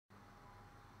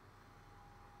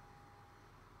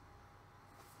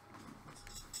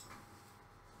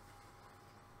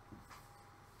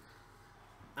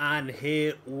And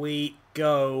here we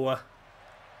go.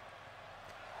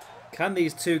 Can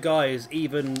these two guys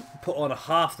even put on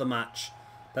half the match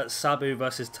that Sabu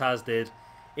versus Taz did?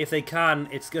 If they can,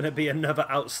 it's going to be another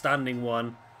outstanding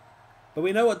one. But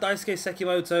we know what Deisuke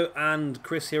Sekimoto and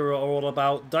Chris Hero are all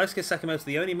about. Deisuke Sekimoto,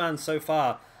 the only man so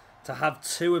far to have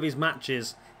 2 of his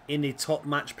matches in the top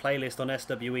match playlist on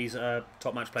SWE's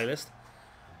top match playlist.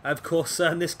 Of course,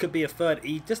 this could be a third.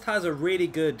 He just has a really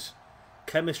good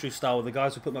chemistry style with the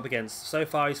guys we put him up against. So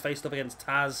far, he's faced off against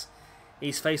Taz.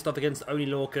 He's faced off against Oni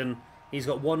Lorcan. He's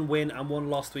got 1 win and 1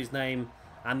 loss to his name.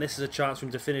 And this is a chance for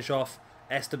him to finish off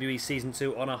SWE Season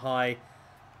 2 on a high.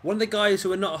 One of the guys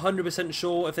who are not 100%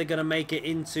 sure if they're going to make it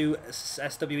into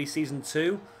SWE Season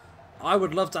 2. I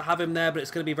would love to have him there, but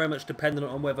it's going to be very much dependent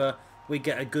on whether we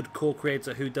get a good core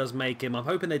creator who does make him. I'm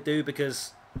hoping they do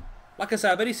because, like I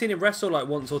said, I've only seen him wrestle like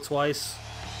once or twice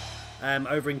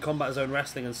over in Combat Zone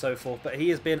Wrestling and so forth. But he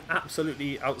has been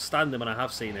absolutely outstanding when I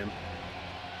have seen him.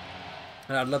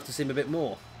 And I'd love to see him a bit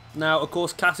more. Now, of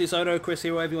course, Kassius, Ohno, Chris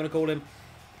Hero, whatever you want to call him,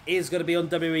 is going to be on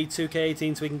WWE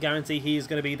 2K18, so we can guarantee he is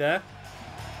going to be there.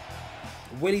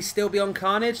 Will he still be on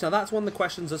Carnage? Now, that's one of the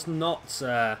questions that's not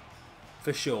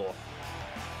for sure.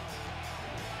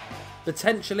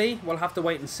 Potentially, we'll have to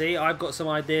wait and see. I've got some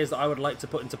ideas that I would like to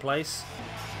put into place.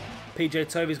 PJ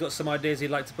Toby's got some ideas he'd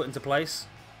like to put into place.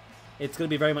 It's going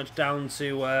to be very much down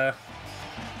to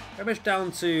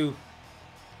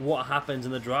what happens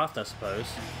in the draft, I suppose.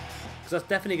 Because that's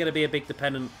definitely going to be a big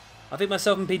dependent. I think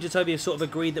myself and PJ Toby have sort of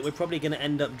agreed that we're probably going to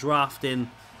end up drafting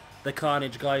the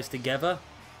Carnage guys together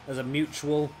as a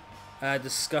mutual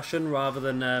discussion rather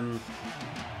than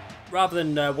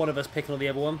one of us picking on the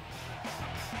other one.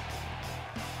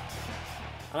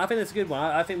 And I think that's a good one.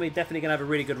 I think we're definitely going to have a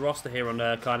really good roster here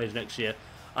on Carnage next year.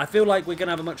 I feel like we're going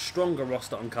to have a much stronger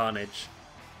roster on Carnage.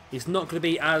 It's not going to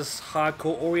be as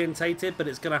hardcore orientated, but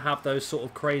it's going to have those sort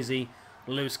of crazy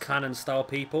loose cannon style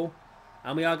people.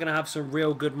 And we are going to have some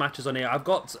real good matches on here.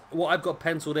 What I've got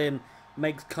penciled in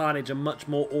makes Carnage a much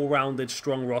more all-rounded,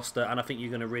 strong roster, and I think you're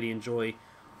going to really enjoy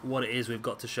what it is we've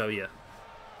got to show you.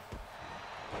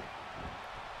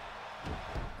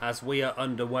 As we are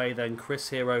underway, then, Chris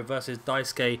Hero versus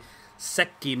Deisuke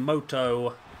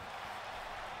Sekimoto.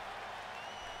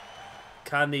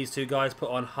 Can these two guys put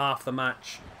on half the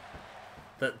match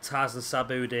that Taz and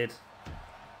Sabu did?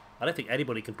 I don't think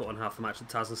anybody can put on half the match that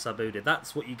Taz and Sabu did.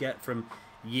 That's what you get from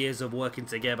years of working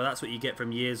together. That's what you get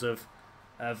from years of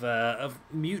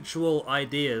mutual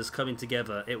ideas coming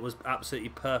together. It was absolutely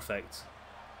perfect.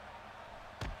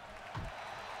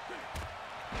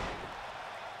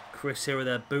 Chris Hero,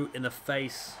 their boot in the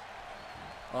face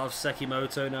of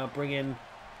Sekimoto. Now bringing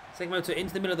Sekimoto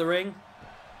into the middle of the ring.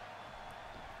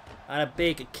 And a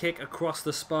big kick across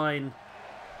the spine.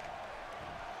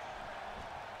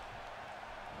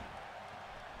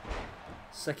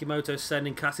 Sekimoto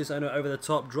sending Kassius Ohno over the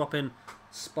top, dropping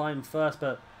spine first,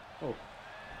 but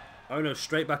Ohno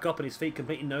straight back up on his feet,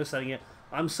 completely no-selling it.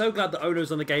 I'm so glad that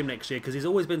Ohno's on the game next year because he's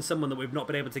always been someone that we've not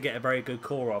been able to get a very good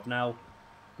core of. Now,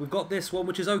 we've got this one,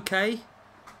 which is okay,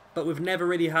 but we've never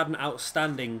really had an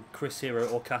outstanding Chris Hero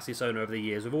or Kassius Ohno over the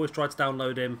years. We've always tried to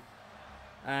download him.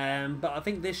 But I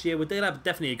think this year they'll have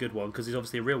definitely a good one because he's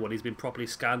obviously a real one. He's been properly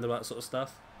scanned and all that sort of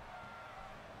stuff.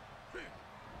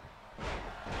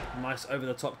 Nice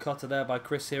over-the-top cutter there by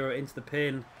Chris Hero into the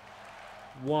pin.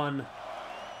 1,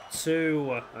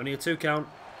 2, only a 2 count.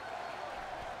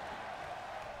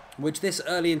 Which this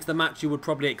early into the match you would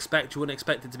probably expect. You wouldn't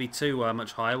expect it to be too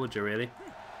much higher, would you really?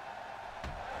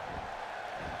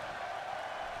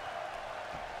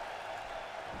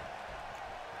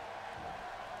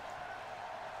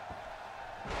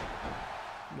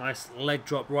 Nice leg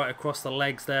drop right across the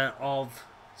legs there of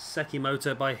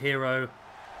Sekimoto by Hero.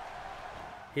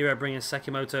 Hero bringing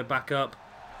Sekimoto back up.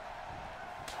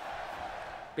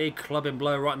 Big clubbing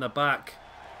blow right in the back.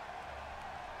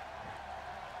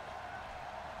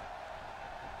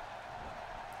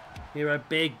 Hero,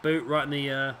 big boot right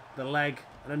in the leg.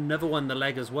 And another one in the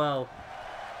leg as well.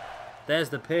 There's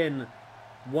the pin.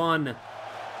 1.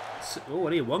 Oh,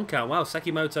 only a 1 count. Wow,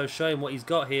 Sekimoto showing what he's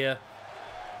got here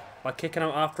by kicking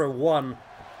out after a 1.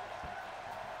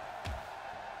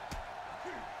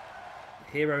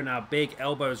 Hero now, big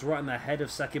elbows right in the head of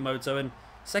Sekimoto, and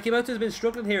Sekimoto's been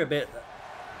struggling here a bit.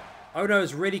 Ohno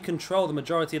has really controlled the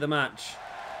majority of the match.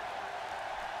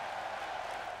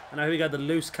 And now here we go, the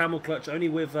loose camel clutch, only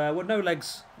with, well, no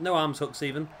legs, no arms hooks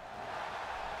even.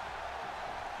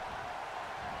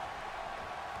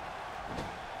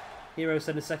 Hero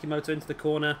sending Sekimoto into the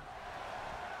corner.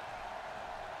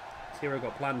 Hero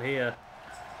got planned here.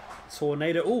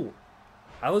 Tornado, ooh.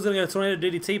 I was going to go Tornado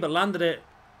DDT, but landed it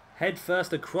Head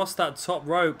first across that top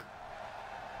rope.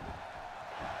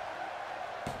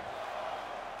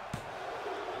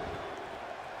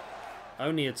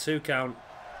 Only a 2 count.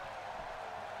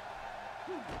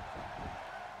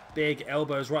 Big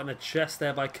elbows right in the chest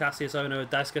there by Kassius Ohno,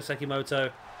 Deisuke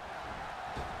Sekimoto.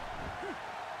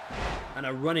 And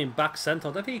a running back senton.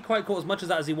 I don't think he quite caught as much of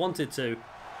that as he wanted to.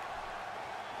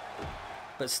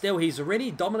 But still, he's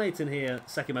really dominating here,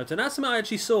 Sekimoto. And that's something I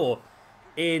actually saw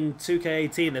in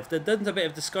 2K18. They've done a bit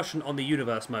of discussion on the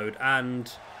universe mode.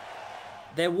 And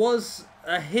there was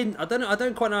a hint. I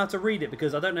don't quite know how to read it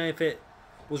because I don't know if it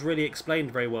was really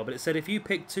explained very well. But it said if you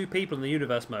pick 2 people in the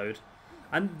universe mode,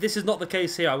 and this is not the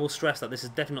case here, I will stress that this is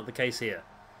definitely not the case here.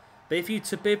 But if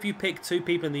you pick 2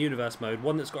 people in the universe mode,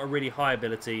 one that's got a really high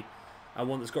ability and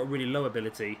one that's got a really low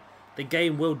ability, the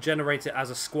game will generate it as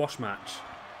a squash match.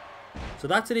 So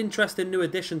that's an interesting new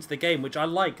addition to the game, which I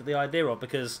like the idea of,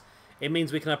 because it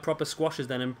means we can have proper squashes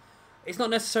then. And it's not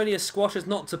necessarily a squash, it's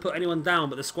not to put anyone down,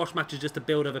 but the squash match is just to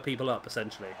build other people up,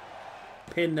 essentially.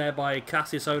 Pin there by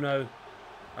Kassius Ohno.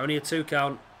 Only a 2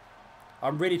 count.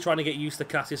 I'm really trying to get used to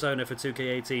Kassius Ohno for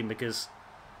 2K18 because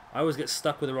I always get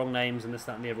stuck with the wrong names and this,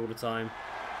 that and the other all the time.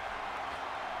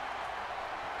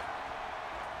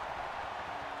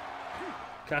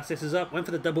 Kassius is up, went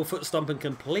for the double foot stomp and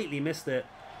completely missed it.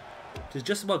 Which is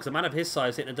just about because a man of his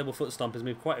size hitting a double foot stomp is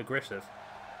moved quite aggressive.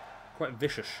 Quite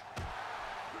vicious.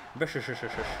 Vicious.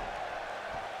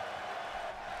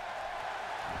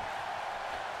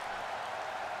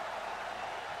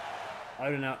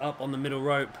 Ohno now up on the middle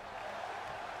rope.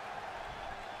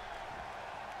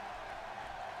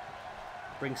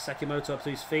 Brings Sekimoto up to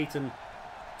his feet, and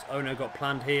Ohno got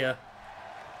planned here.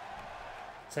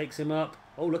 Takes him up.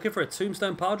 Oh, looking for a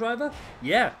tombstone power driver?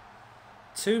 Yeah.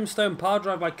 Tombstone power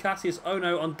drive by Kassius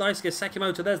Ohno on Deisuke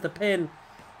Sekimoto. There's the pin.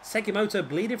 Sekimoto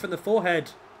bleeding from the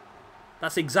forehead.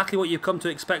 That's exactly what you've come to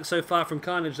expect so far from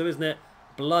Carnage, though, isn't it?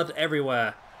 Blood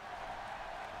everywhere.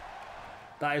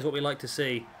 That is what we like to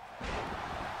see.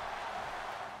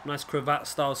 Nice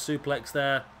cravat-style suplex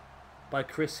there by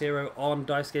Chris Hero on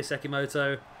Deisuke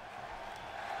Sekimoto.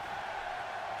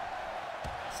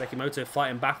 Sekimoto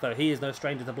fighting back though. He is no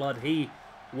stranger to blood. He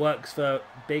works for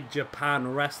Big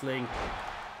Japan Wrestling.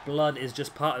 Blood is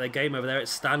just part of the game over there.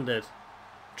 It's standard.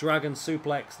 Dragon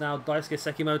suplex. Now Deisuke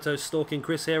Sekimoto stalking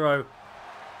Chris Hero.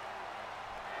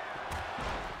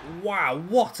 Wow,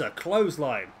 what a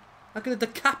clothesline. I could have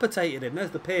decapitated him.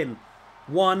 There's the pin.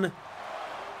 1,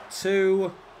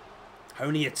 2.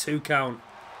 Only a 2 count.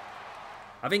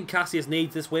 I think Kassius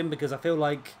needs this win because I feel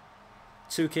like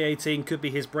 2K18 could be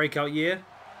his breakout year.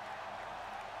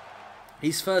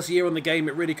 His first year on the game,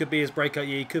 it really could be his breakout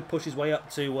year. He could push his way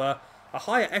up to a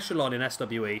higher echelon in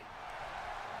SWE.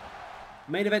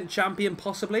 Main event champion,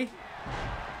 possibly.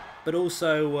 But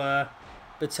also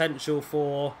potential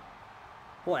for,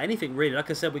 well, anything really. Like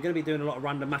I said, we're going to be doing a lot of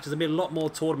random matches. There'll be a lot more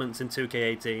tournaments in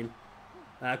 2K18.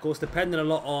 Of course, depending a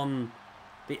lot on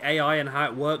the AI and how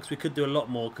it works, we could do a lot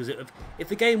more, because if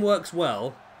the game works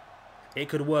well, it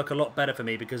could work a lot better for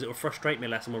me because it will frustrate me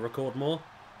less and we'll record more.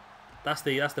 That's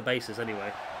the basis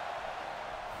anyway.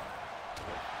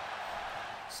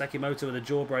 Sekimoto with a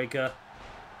jawbreaker.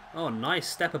 Oh, nice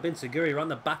step up enziguri around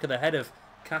the back of the head of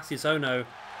Kassius Ohno.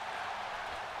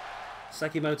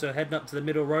 Sekimoto heading up to the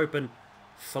middle rope and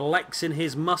flexing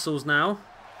his muscles now.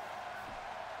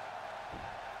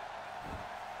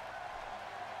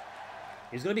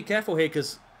 He's got to be careful here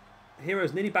because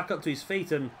Hero's nearly back up to his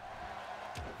feet and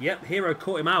yep, Hero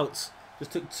caught him out.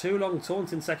 Just took too long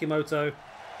taunting Sekimoto.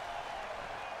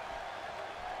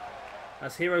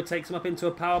 As Hero takes him up into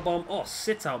a powerbomb. Oh,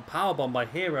 sit-out powerbomb by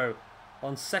Hero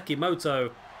on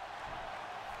Sekimoto.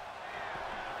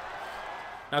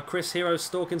 Now Chris Hero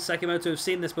stalking Sekimoto. We've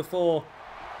seen this before.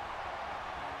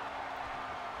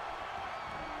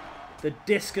 The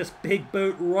discus big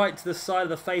boot right to the side of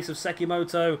the face of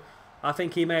Sekimoto. I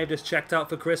think he may have just checked out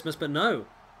for Christmas, but no.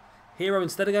 Hero,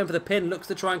 instead of going for the pin, looks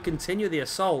to try and continue the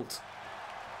assault.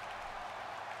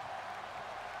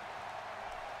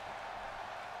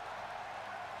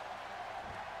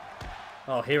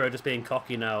 Oh, Hero just being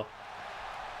cocky now.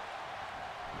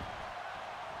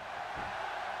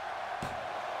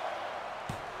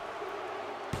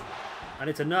 And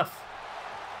it's enough.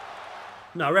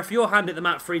 No, ref, your hand hit the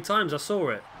mat 3 times. I saw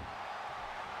it.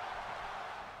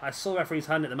 I saw referee's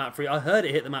hand hit the mat 3. I heard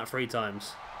it hit the mat 3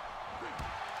 times.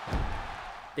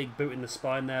 Big boot in the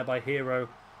spine there by Hero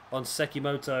on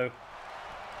Sekimoto.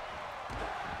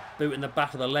 Boot in the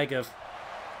back of the leg of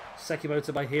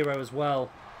Sekimoto by Hero as well.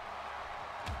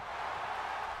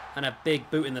 And a big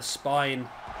boot in the spine.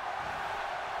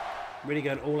 Really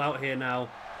going all out here now.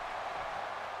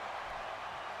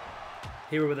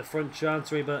 Hero with a front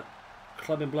chancery, but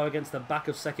clubbing blow against the back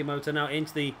of Sekimoto. Now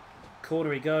into the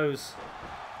corner he goes.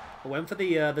 Went for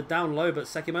the down low, but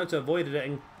Sekimoto avoided it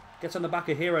and gets on the back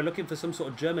of Hero, looking for some sort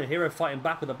of German. Hero fighting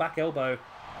back with a back elbow.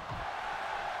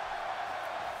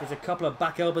 There's a couple of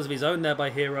back elbows of his own there by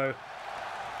Hero.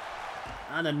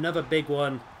 And another big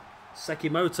one.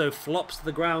 Sekimoto flops to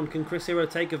the ground. Can Chris Hero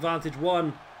take advantage?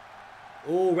 One.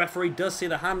 Oh, referee does see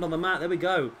the hand on the mat. There we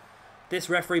go. This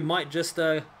referee might just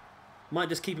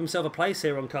keep himself a place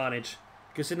here on Carnage.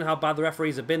 Considering how bad the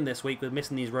referees have been this week with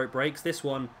missing these rope breaks, this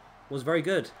one was very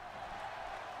good.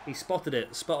 He spotted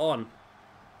it, spot on.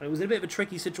 And it was in a bit of a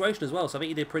tricky situation as well, so I think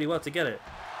he did pretty well to get it.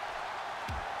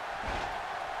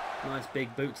 Nice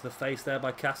big boot to the face there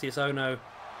by Kassius Ohno.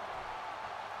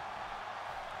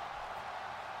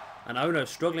 And Ohno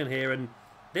struggling here, and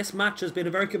this match has been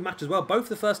a very good match as well. Both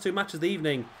the first two matches of the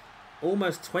evening,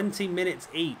 almost 20 minutes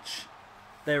each.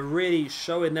 They're really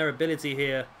showing their ability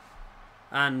here.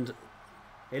 And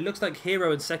it looks like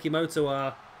Hero and Sekimoto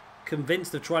are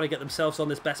convinced of trying to get themselves on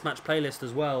this best match playlist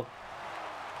as well.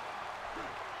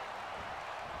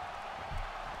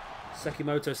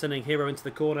 Sekimoto sending Hero into the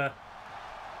corner.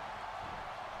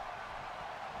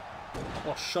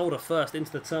 Oh, shoulder first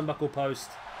into the turnbuckle post.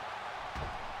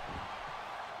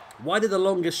 Why did the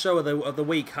longest show of the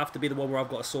week have to be the one where I've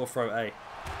got a sore throat, eh?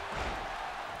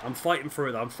 I'm fighting through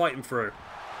it, I'm fighting through.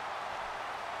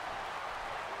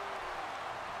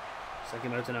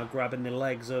 Sekimoto now grabbing the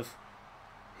legs of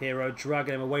Hero,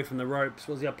 dragging him away from the ropes.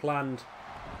 What does he have planned?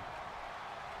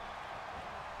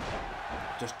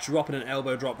 Just dropping an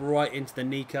elbow drop right into the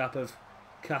kneecap of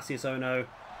Kassius Ohno.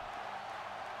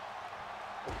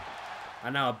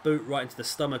 And now a boot right into the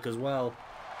stomach as well.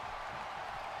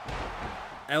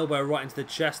 Elbow right into the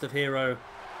chest of Hero.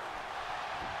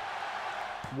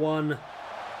 1,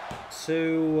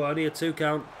 2, only a 2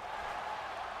 count.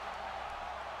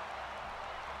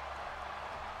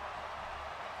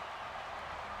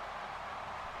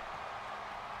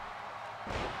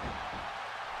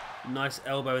 Nice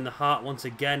elbow in the heart once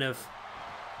again of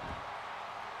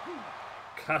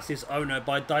Kassius Ohno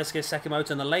by Deisuke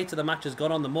Sekimoto. And the later the match has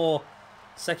gone on, the more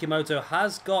Sekimoto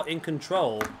has got in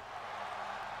control.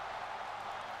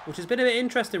 Which has been a bit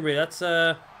interesting, really. That's it's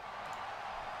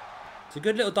a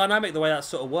good little dynamic the way that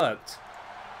sort of worked.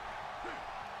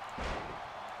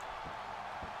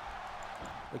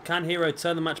 But can Hero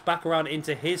turn the match back around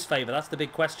into his favour? That's the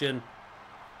big question.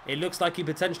 It looks like he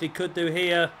potentially could do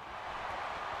here.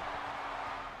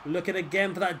 Looking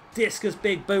again for that discus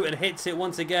big boot and hits it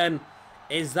once again.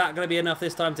 Is that going to be enough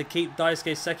this time to keep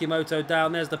Daisuke Sekimoto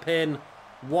down? There's the pin.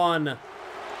 1. Oh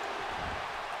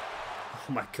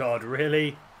my god,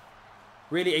 really?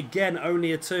 Really, again,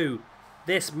 only a 2.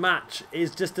 This match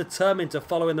is just determined to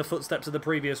follow in the footsteps of the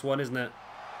previous one, isn't it?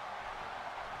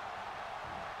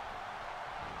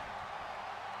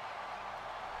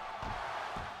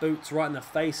 Boots right in the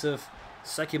face of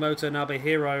Sekimoto now by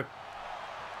Hero,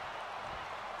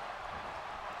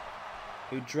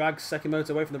 who drags Sekimoto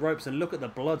away from the ropes. And look at the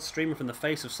blood streaming from the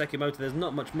face of Sekimoto. There's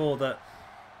not much more that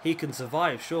he can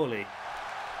survive, surely.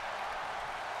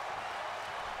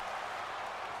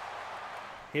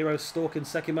 Hero stalking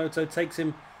Sekimoto, takes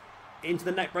him into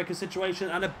the neckbreaker situation,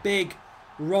 and a big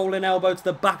rolling elbow to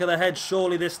the back of the head,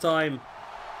 surely this time.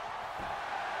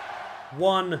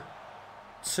 1,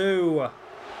 2.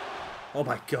 Oh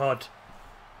my god.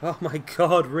 Oh my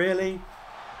god, really?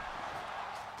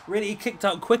 Really, he kicked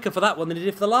out quicker for that one than he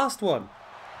did for the last one.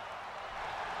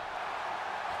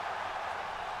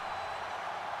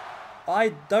 I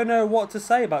don't know what to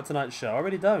say about tonight's show. I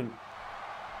really don't.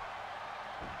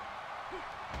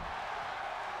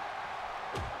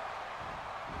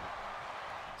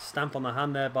 Stamp on the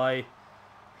hand there by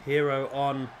Hero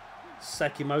on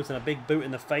Sekimoto, and a big boot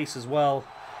in the face as well.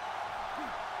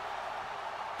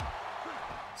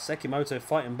 Sekimoto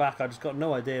fighting back. I just got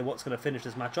no idea what's going to finish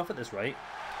this match off at this rate.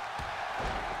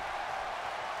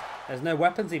 There's no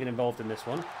weapons even involved in this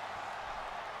one.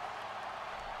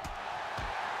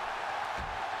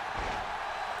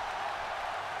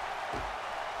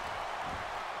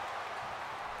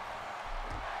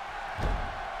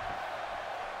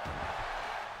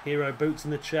 Hero boots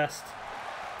in the chest.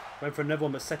 Went for another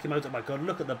one, but Sekimoto... Oh my god,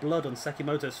 look at the blood on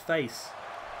Sekimoto's face.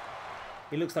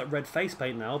 He looks like red face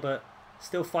paint now, but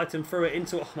still fighting through it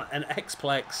into an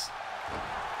X-Plex.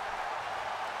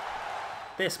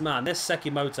 This man, this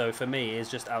Sekimoto, for me, is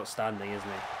just outstanding, isn't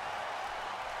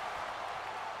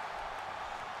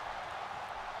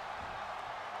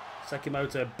he?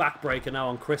 Sekimoto, backbreaker now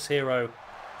on Chris Hero.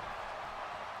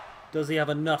 Does he have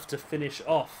enough to finish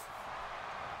off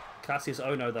Kassius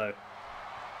Ohno, though?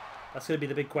 That's going to be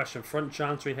the big question. Front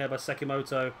chancery here by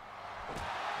Sekimoto.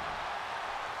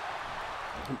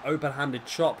 An open-handed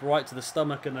chop right to the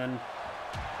stomach and then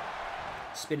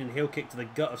spinning heel kick to the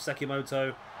gut of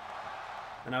Sekimoto.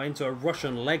 And now into a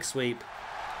Russian leg sweep.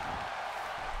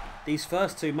 These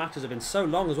first two matches have been so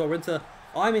long as well.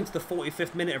 I'm into the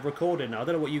 45th minute of recording now. I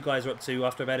don't know what you guys are up to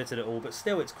after I've edited it all, but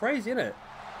still, it's crazy, isn't it?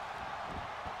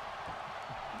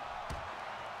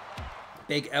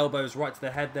 Big elbows right to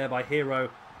the head there by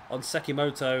Hero on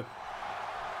Sekimoto.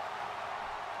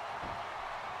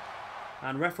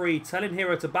 And referee telling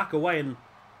Hero to back away. And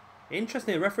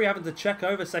interestingly, the referee having to check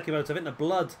over Sekimoto. I think the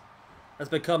blood has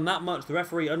become that much. The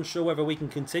referee unsure whether we can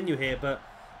continue here, but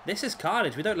this is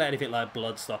carnage. We don't let anything like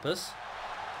blood stop us.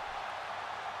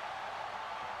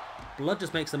 Blood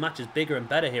just makes the matches bigger and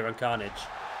better here on Carnage.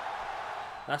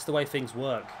 That's the way things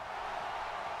work.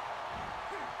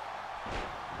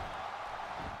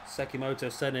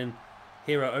 Sekimoto sending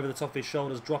Hero over the top of his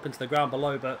shoulders, dropping to the ground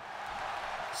below, but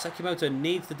Sekimoto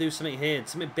needs to do something here,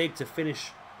 something big to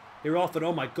finish Hero off. And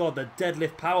oh my god, the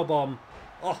deadlift powerbomb.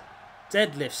 Oh,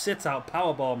 deadlift sit-out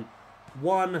powerbomb.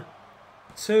 1,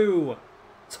 2.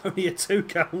 It's only a 2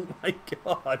 count. My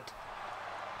god.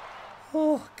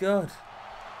 Oh god.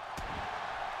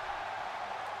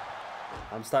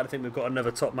 I'm starting to think we've got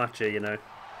another top match here, you know.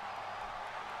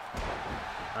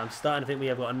 I'm starting to think we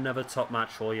have got another top match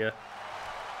for you.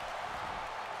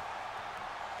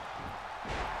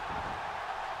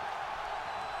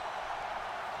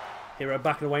 Hero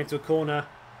backing away into a corner.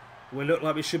 We look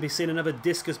like we should be seeing another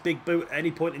discus big boot at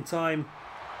any point in time.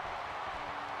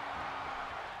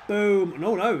 Boom.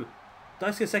 No.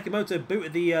 Deisuke Sekimoto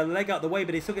booted the leg out the way,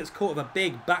 but he still gets caught with a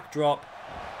big backdrop.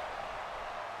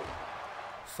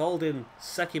 Folding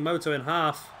Sekimoto in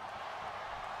half.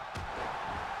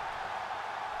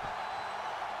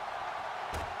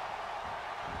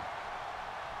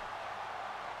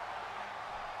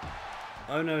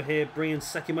 Ohno here bringing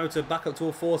Sekimoto back up to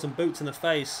all fours and boots in the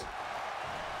face.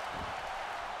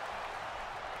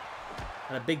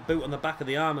 And a big boot on the back of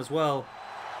the arm as well.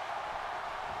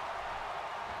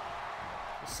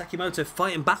 Sekimoto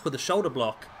fighting back with the shoulder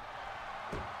block.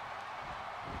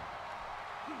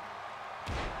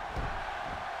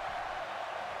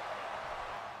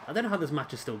 I don't know how this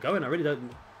match is still going. I really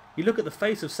don't. You look at the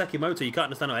face of Sekimoto, you can't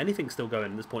understand how anything's still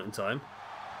going at this point in time.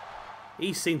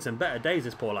 He's seen some better days,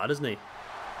 this poor lad, hasn't he?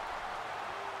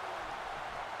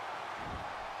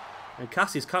 And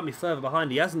Kassius can't be further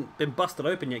behind. He hasn't been busted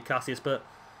open yet, Kassius, but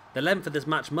the length of this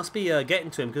match must be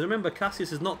getting to him. Because remember,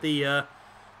 Kassius is not the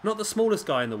smallest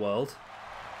guy in the world.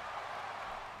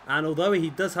 And although he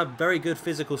does have very good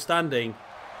physical standing,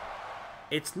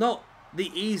 it's not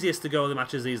the easiest to go on the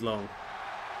matches these long.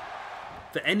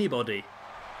 For anybody.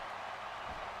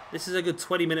 This is a good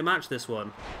 20-minute match, this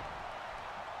one.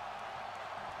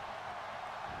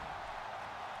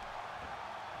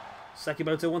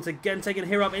 Sekimoto once again taking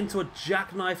Hero up into a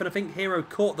jackknife, and I think Hero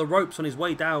caught the ropes on his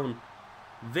way down.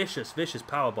 Vicious, vicious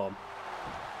powerbomb.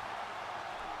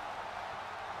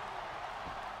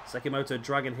 Sekimoto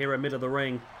dragging Hero mid of the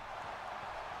ring.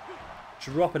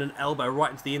 Dropping an elbow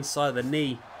right into the inside of the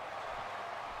knee.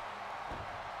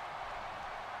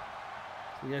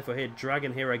 You go for here,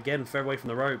 dragging Hero again further away from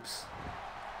the ropes.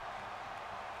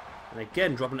 And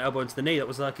again dropping an elbow into the knee. That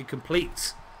was like a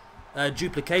complete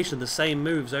duplication of the same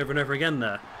moves over and over again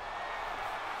there.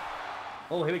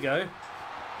 Oh, here we go.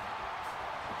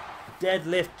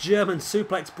 Deadlift German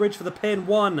suplex bridge for the pin.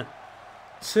 1,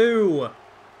 2.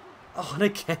 Oh, and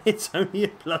again, it's only a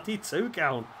bloody 2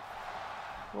 count.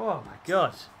 Oh my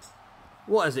god.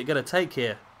 What is it going to take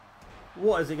here?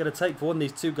 What is it going to take for one of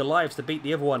these two Goliaths to beat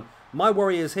the other one? My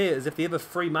worry is here is if the other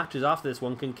 3 matches after this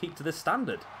one can keep to this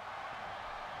standard.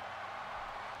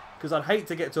 Because I'd hate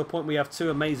to get to a point where we have 2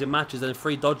 amazing matches and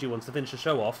 3 dodgy ones to finish the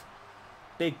show off.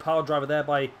 Big power driver there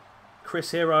by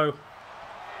Chris Hero.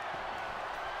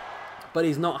 But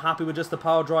he's not happy with just the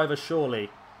power driver, surely.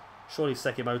 Surely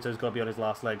Sekimoto's got to be on his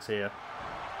last legs here.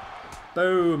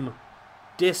 Boom.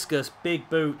 Discus, big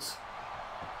boot.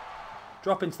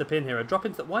 Drop into the pin, Hero. Drop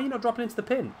into the... Why are you not dropping into the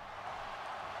pin?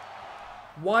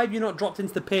 Why have you not dropped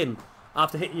into the pin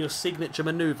after hitting your signature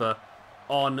maneuver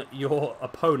on your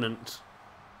opponent?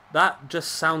 That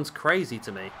just sounds crazy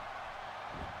to me.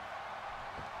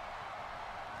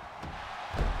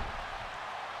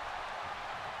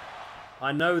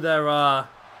 I know there are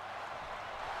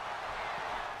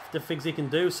the things he can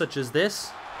do, such as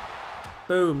this.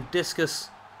 Boom, discus,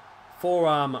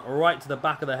 forearm right to the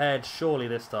back of the head, surely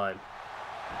this time.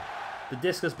 The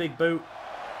discus big boot,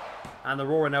 and the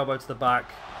roaring elbow to the back.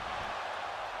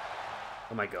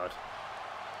 Oh my god.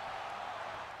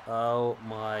 Oh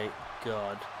my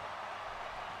god.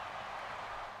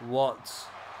 What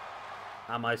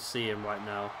am I seeing right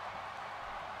now?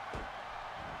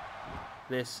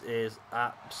 This is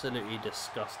absolutely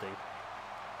disgusting.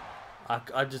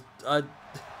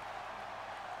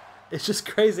 It's just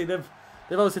crazy. They've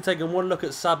obviously taken one look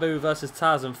at Sabu versus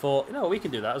Taz and thought, you know, we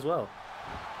can do that as well.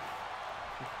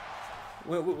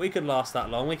 We can last that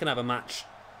long. We can have a match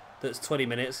that's 20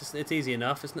 minutes. It's easy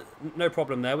enough. It's no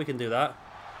problem there. We can do that.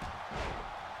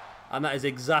 And that is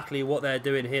exactly what they're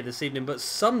doing here this evening. But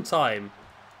sometime,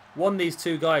 one of these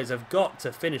two guys have got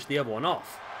to finish the other one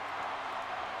off.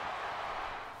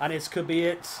 And this could be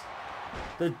it.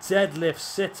 The deadlift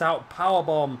sit-out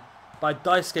powerbomb by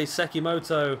Deisuke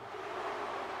Sekimoto.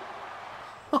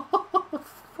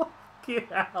 Fucking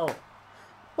hell.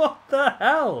 What the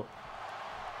hell?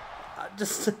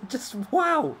 Just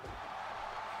wow.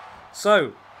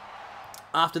 So,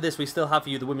 after this, we still have for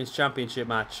you the Women's Championship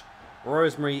match.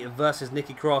 Rosemary versus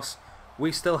Nikki Cross.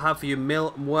 We still have for you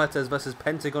Mil Muertes versus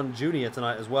Pentagon Jr.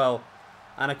 tonight as well.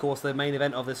 And of course, the main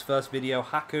event of this first video,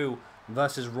 Haku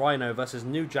versus Rhino versus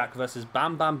New Jack versus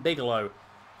Bam Bam Bigelow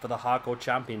for the Hardcore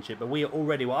Championship. But we are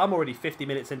already, well, I'm already 50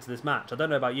 minutes into this match. I don't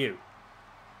know about you.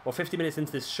 Well, 50 minutes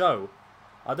into this show.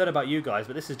 I don't know about you guys,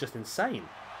 but this is just insane.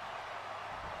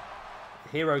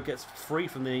 Hero gets free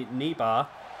from the knee bar.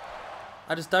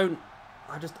 I just don't.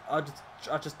 I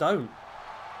just don't.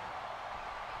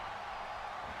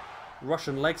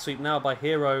 Russian leg sweep now by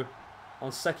Hero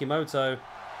on Sekimoto.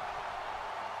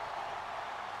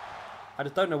 I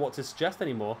just don't know what to suggest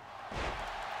anymore.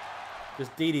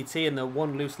 Just DDT and the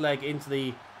one loose leg into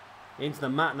the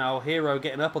mat now. Hero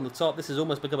getting up on the top. This has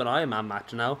almost become an Iron Man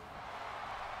match now.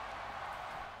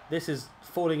 This is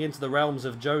falling into the realms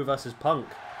of Joe versus Punk.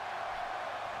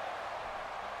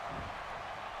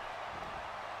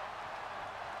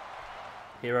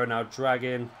 Hero now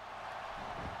dragging.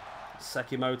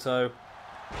 Sekimoto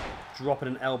dropping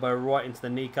an elbow right into the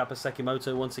kneecap of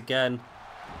Sekimoto once again.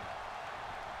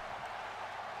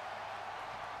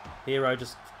 Hero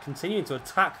just continuing to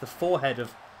attack the forehead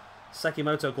of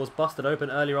Sekimoto, of course, busted open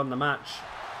earlier on in the match.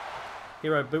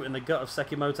 Hero booting the gut of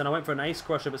Sekimoto, and I went for an ace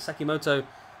crusher, but Sekimoto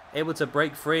able to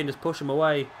break free and just push him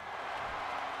away.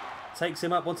 Takes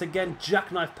him up once again,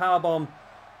 jackknife powerbomb.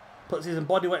 Puts his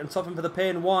body weight on top of him for the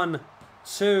pin. 1,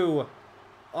 2.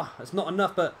 Oh, it's not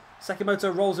enough, but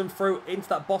Sekimoto rolls him through into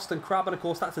that Boston Crab, and of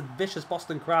course that's a vicious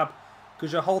Boston Crab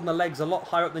because you're holding the legs a lot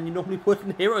higher up than you normally would,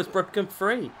 and Hero's broken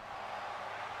free.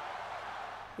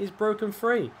 He's broken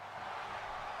free.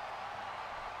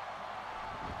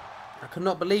 I could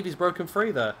not believe he's broken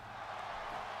free there.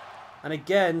 And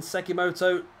again,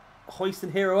 Sekimoto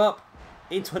hoisting Hero up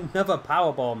into another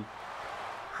powerbomb.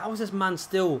 How is this man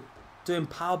still doing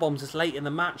powerbombs this late in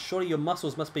the match? Surely your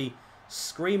muscles must be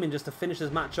screaming just to finish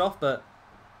this match off, but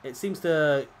it seems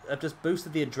to have just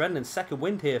boosted the adrenaline. Second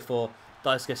wind here for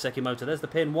Daisuke Sekimoto. There's the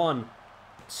pin. 1,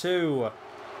 2,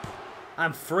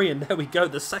 and 3, and there we go.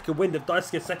 The second wind of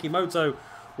Daisuke Sekimoto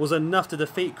was enough to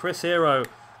defeat Chris Hero.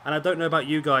 And I don't know about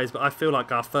you guys, but I feel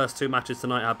like our first two matches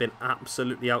tonight have been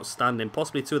absolutely outstanding.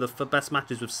 Possibly two of the best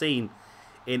matches we've seen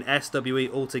in SWE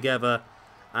altogether.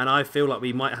 And I feel like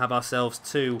we might have ourselves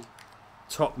two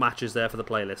top matches there for the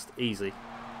playlist. Easy.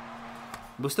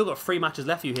 We've still got 3 matches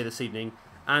left for you here this evening.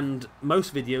 And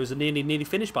most videos are nearly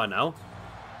finished by now.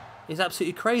 It's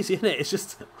absolutely crazy, isn't it? It's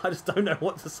just, I just don't know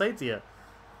what to say to you.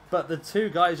 But the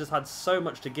two guys just had so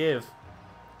much to give.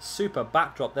 Super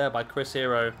backdrop there by Chris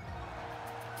Hero.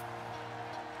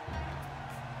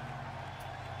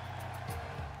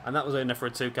 And that was only enough for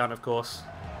a 2 count, of course.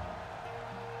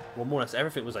 Well, more or less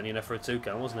everything was only enough for a 2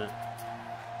 count, wasn't it?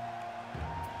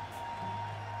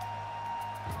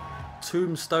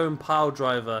 Tombstone pile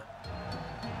driver.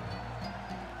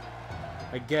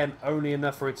 Again, only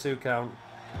enough for a 2 count.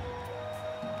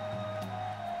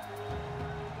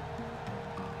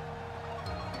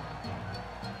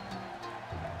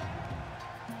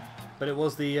 But it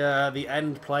was the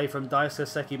end play from Daisuke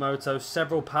Sekimoto.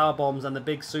 Several power bombs and the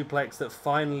big suplex that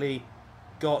finally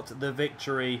got the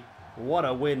victory. What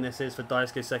a win this is for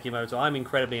Daisuke Sekimoto. I'm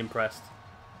incredibly impressed.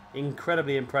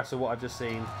 Incredibly impressed with what I've just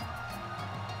seen.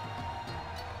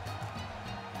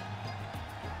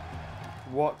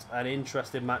 What an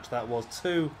interesting match that was.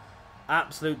 2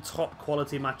 absolute top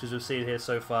quality matches we've seen here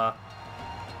so far.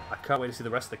 I can't wait to see the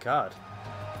rest of the card.